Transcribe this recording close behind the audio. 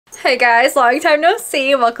Hey guys, long time no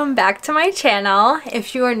see. Welcome back to my channel.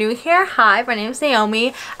 If you are new here, hi, my name is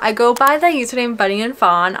Naomi. I go by the username Bunny and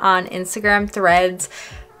Fawn on Instagram, Threads,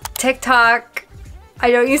 TikTok. I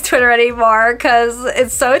don't use Twitter anymore because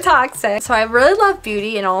it's so toxic. So I really love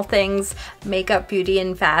beauty and all things makeup, beauty,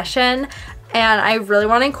 and fashion. And I really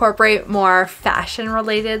want to incorporate more fashion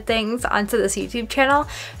related things onto this YouTube channel.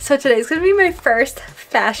 So today's gonna be my first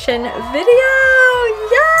fashion video.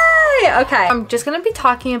 Yay! Okay, I'm just gonna be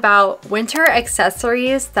talking about winter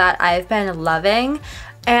accessories that I've been loving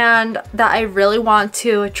and that I really want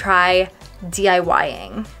to try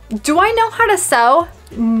DIYing. Do I know how to sew?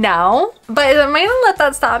 No. But am I gonna let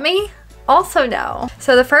that stop me? Also no.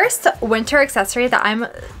 So the first winter accessory that I'm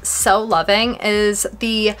so loving is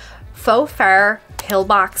the faux fur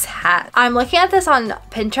pillbox hat. I'm looking at this on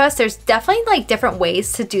Pinterest. There's definitely like different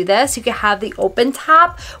ways to do this. You could have the open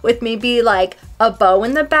top with maybe like a bow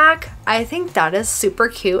in the back. I think that is super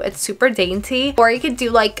cute. It's super dainty. Or you could do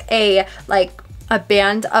like a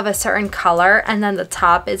band of a certain color and then the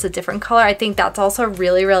top is a different color. I think that's also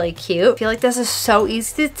really cute. I feel like this is so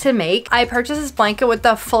easy to make. I purchased this blanket with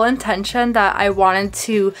the full intention that I wanted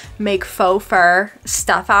to make faux fur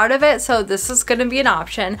stuff out of it, so this is gonna be an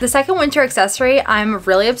option. The second winter accessory I'm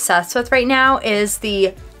really obsessed with right now is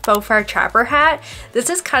the faux fur trapper hat. This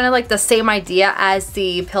is kind of like the same idea as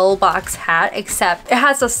the pillbox hat, except it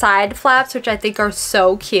has the side flaps, which I think are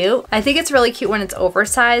so cute. I think it's really cute when it's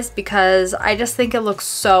oversized because I just think it looks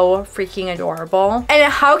so freaking adorable.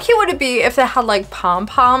 And how cute would it be if it had like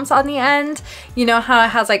pom-poms on the end? You know how it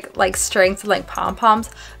has like strings and like pom-poms?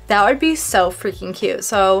 That would be so freaking cute.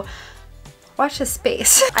 So watch this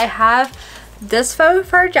space. I have this faux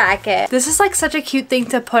fur jacket. This is like such a cute thing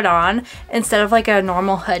to put on instead of like a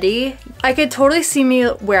normal hoodie. I could totally see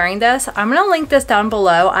me wearing this. I'm gonna link this down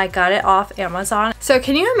below. I got it off Amazon. So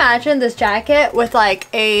can you imagine this jacket with like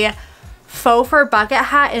a faux fur bucket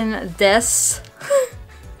hat in this?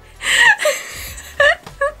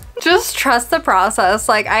 Just trust the process.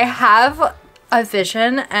 Like, I have a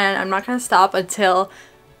vision and I'm not gonna stop until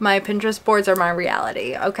my Pinterest boards are my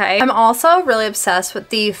reality, okay? I'm also really obsessed with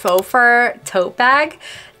the faux fur tote bag.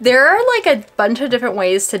 There are like a bunch of different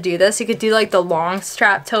ways to do this. You could do like the long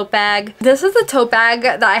strap tote bag. This is the tote bag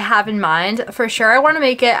that I have in mind. For sure I want to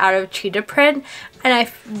make it out of cheetah print, and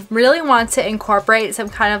I really want to incorporate some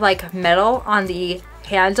kind of like metal on the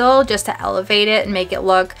handle just to elevate it and make it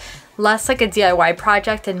look less like a DIY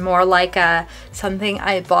project and more like something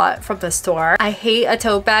I bought from the store. I hate a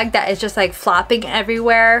tote bag that is just like flopping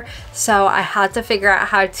everywhere, so I had to figure out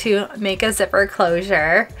how to make a zipper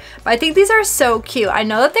closure. But I think these are so cute. I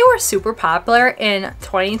know that they were super popular in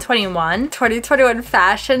 2021. 2021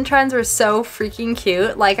 fashion trends were so freaking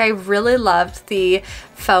cute. Like, I really loved the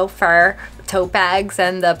faux fur tote bags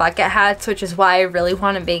and the bucket hats, which is why I really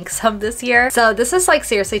want to make some this year. So this is like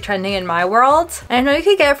seriously trending in my world. And I know you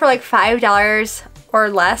could get it for like $5 or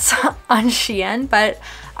less on Shein, but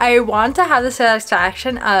I want to have the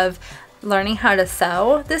satisfaction of learning how to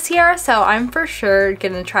sew this year, so I'm for sure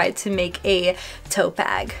gonna try to make a tote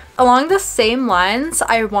bag. Along the same lines,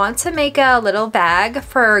 I want to make a little bag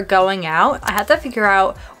for going out. I have to figure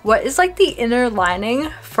out what is like the inner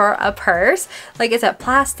lining for a purse. Like, is it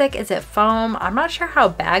plastic? Is it foam? I'm not sure how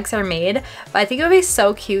bags are made, but I think it would be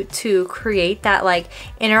so cute to create that like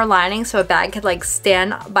inner lining so a bag could like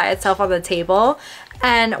stand by itself on the table.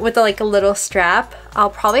 And with like a little strap, I'll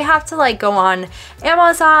probably have to like go on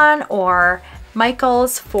Amazon or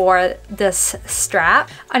Michael's for this strap.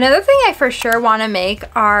 Another thing I for sure want to make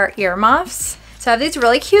are earmuffs. So I have these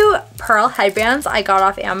really cute pearl headbands I got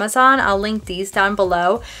off Amazon. I'll link these down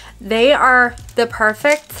below. They are the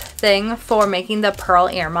perfect thing for making the pearl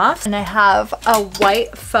earmuffs. And I have a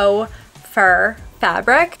white faux fur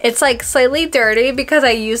fabric. It's like slightly dirty because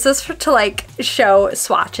I use this to like show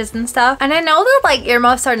swatches and stuff. And I know that like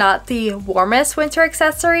earmuffs are not the warmest winter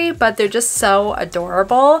accessory, but they're just so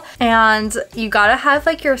adorable. And you gotta have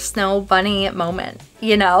like your snow bunny moment,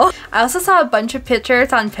 you know? I also saw a bunch of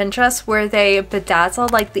pictures on Pinterest where they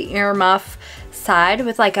bedazzled like the earmuff side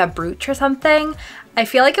with like a brooch or something. I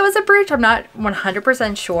feel like it was a brooch, I'm not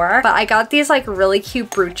 100% sure, but I got these like really cute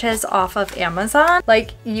brooches off of Amazon.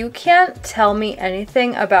 Like, you can't tell me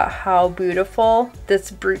anything about how beautiful this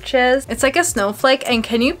brooch is. It's like a snowflake, and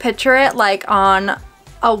can you picture it like on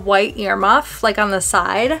a white earmuff, like on the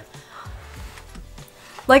side?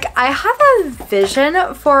 Like, I have a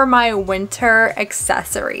vision for my winter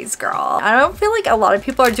accessories, girl. I don't feel like a lot of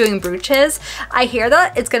people are doing brooches. I hear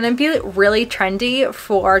that it's gonna be really trendy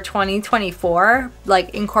for 2024,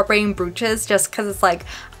 like incorporating brooches, just because it's like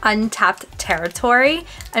untapped territory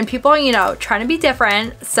and people are, you know, trying to be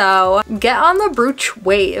different. So get on the brooch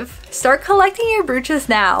wave. Start collecting your brooches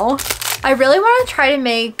now. I really want to try to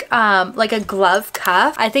make like a glove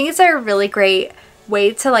cuff. I think it's a really great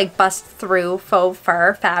way to like bust through faux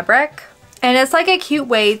fur fabric, and it's like a cute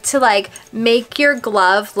way to like make your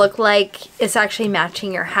glove look like it's actually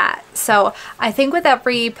matching your hat. So I think with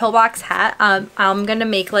every pillbox hat, I'm gonna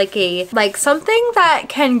make like something that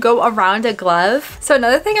can go around a glove. So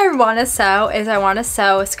another thing I want to sew is I want to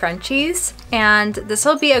sew scrunchies, and this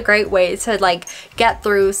will be a great way to like get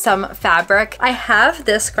through some fabric. I have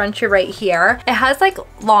this scrunchie right here. It has like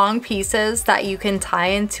long pieces that you can tie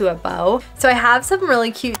into a bow. So I have some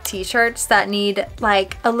really cute t-shirts that need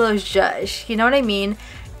like a little zhuzh, you know what I mean?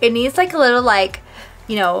 It needs like a little like,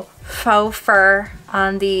 you know, faux fur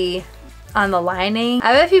on the lining.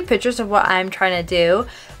 I have a few pictures of what I'm trying to do,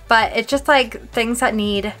 but it's just like things that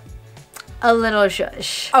need a little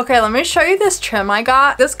zhuzh. Okay, let me show you this trim I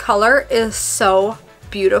got. This color is so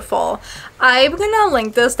beautiful. I'm gonna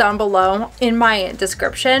link this down below in my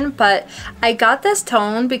description, but I got this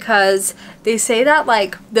tone because they say that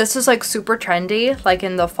like this is like super trendy like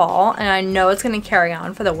in the fall, and I know it's gonna carry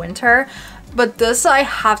on for the winter. But this, I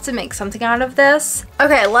have to make something out of this.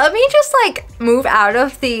 Okay, let me just like move out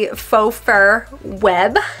of the faux fur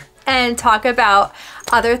web and talk about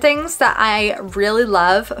other things that I really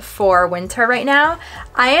love for winter right now.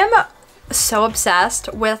 I am so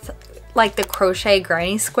obsessed with like the crochet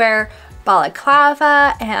granny square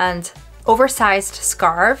balaclava and oversized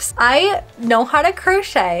scarves. I know how to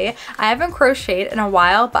crochet. I haven't crocheted in a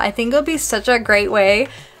while, but I think it'll be such a great way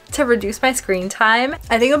to reduce my screen time.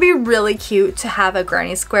 I think it'll be really cute to have a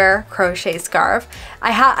granny square crochet scarf.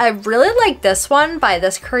 I really like this one by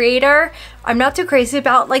this creator. I'm not too crazy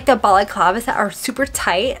about like the balaclavas that are super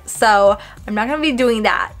tight, so I'm not gonna be doing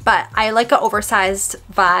that, but I like an oversized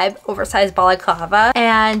vibe, oversized balaclava,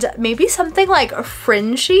 and maybe something like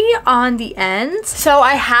fringy on the ends. So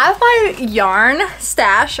I have my yarn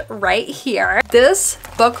stash right here. This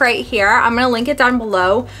book right here, I'm gonna link it down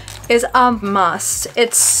below, is a must.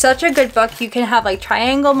 It's such a good book. You can have like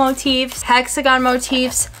triangle motifs, hexagon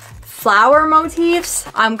motifs, flower motifs.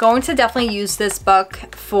 I'm going to definitely use this book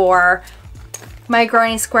for my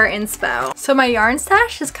granny square inspo. So my yarn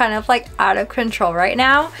stash is kind of like out of control right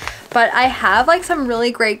now, but I have like some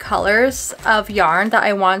really great colors of yarn that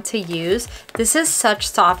I want to use. This is such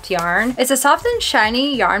soft yarn. It's a soft and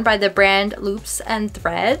shiny yarn by the brand Loops and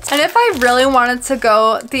Threads. And if I really wanted to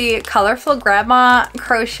go the colorful grandma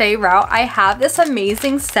crochet route, I have this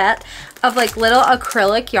amazing set of like little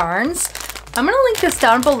acrylic yarns. I'm gonna link this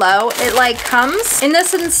down below. It like comes in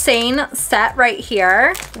this insane set right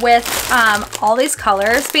here with all these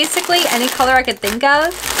colors, basically any color I could think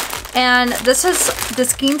of. And the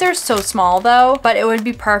skeins are so small though, but it would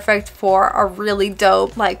be perfect for a really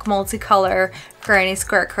dope like multicolor granny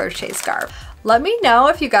square crochet scarf. Let me know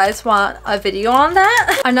if you guys want a video on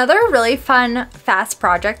that. Another really fun, fast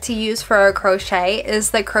project to use for a crochet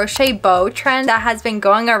is the crochet bow trend that has been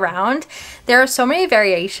going around. There are so many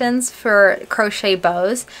variations for crochet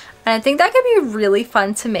bows, and I think that could be really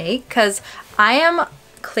fun to make because I am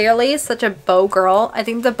clearly such a bow girl. I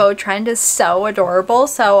think the bow trend is so adorable,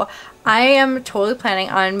 so I am totally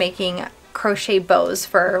planning on making crochet bows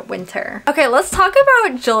for winter. Okay, let's talk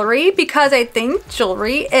about jewelry because I think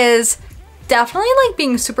jewelry is definitely like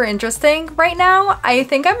being super interesting right now. I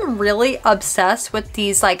think I'm really obsessed with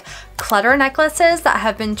these like clutter necklaces that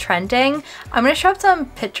have been trending. I'm gonna show up some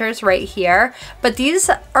pictures right here, but these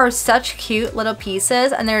are such cute little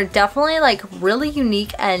pieces and they're definitely like really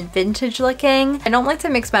unique and vintage looking. I don't like to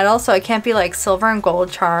mix metals, so it can't be like silver and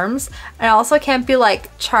gold charms, and it also can't be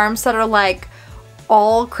like charms that are like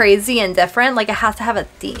all crazy and different. Like it has to have a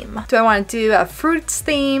theme. Do I want to do a fruits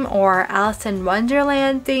theme or Alice in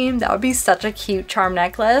Wonderland theme? That would be such a cute charm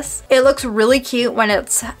necklace. It looks really cute when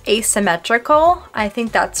it's asymmetrical. I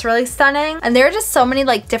think that's really stunning. And there are just so many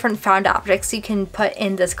like different found objects you can put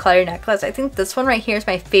in this clutter necklace. I think this one right here is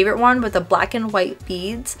my favorite one with the black and white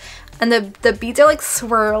beads. And the beads are like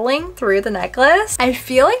swirling through the necklace. I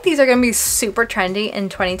feel like these are gonna be super trendy in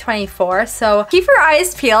 2024, so keep your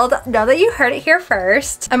eyes peeled. Know that you heard it here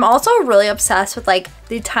first. I'm also really obsessed with like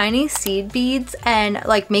the tiny seed beads and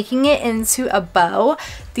like making it into a bow.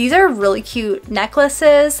 These are really cute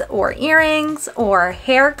necklaces or earrings or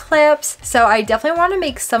hair clips, so I definitely want to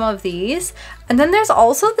make some of these. And then there's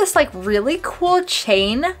also this like really cool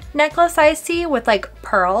chain necklace I see with like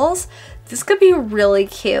pearls. This could be really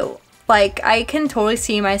cute. Like, I can totally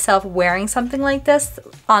see myself wearing something like this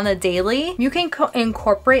on a daily. You can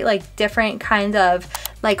incorporate like different kind of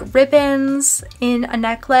like ribbons in a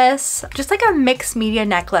necklace. Just like a mixed media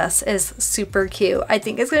necklace is super cute. I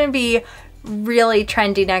think it's gonna be really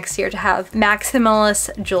trendy next year to have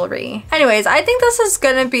maximalist jewelry. Anyways, I think this is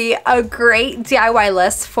gonna be a great DIY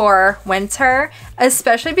list for winter,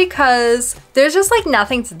 especially because there's just like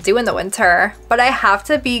nothing to do in the winter, but I have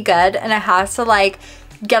to be good and I have to like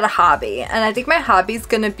get a hobby. And I think my hobby is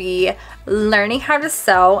gonna be learning how to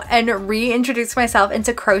sew and reintroduce myself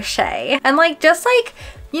into crochet and like just like,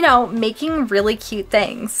 you know, making really cute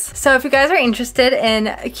things. So if you guys are interested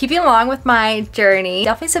in keeping along with my journey,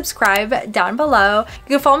 definitely subscribe down below. You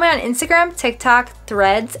can follow me on Instagram, TikTok,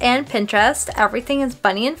 Threads, and Pinterest. Everything is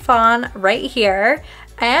bunny and fawn right here.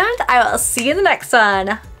 And I will see you in the next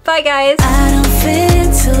one. Bye guys. I don't fit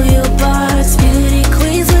into your box, beauty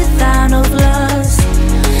queens without no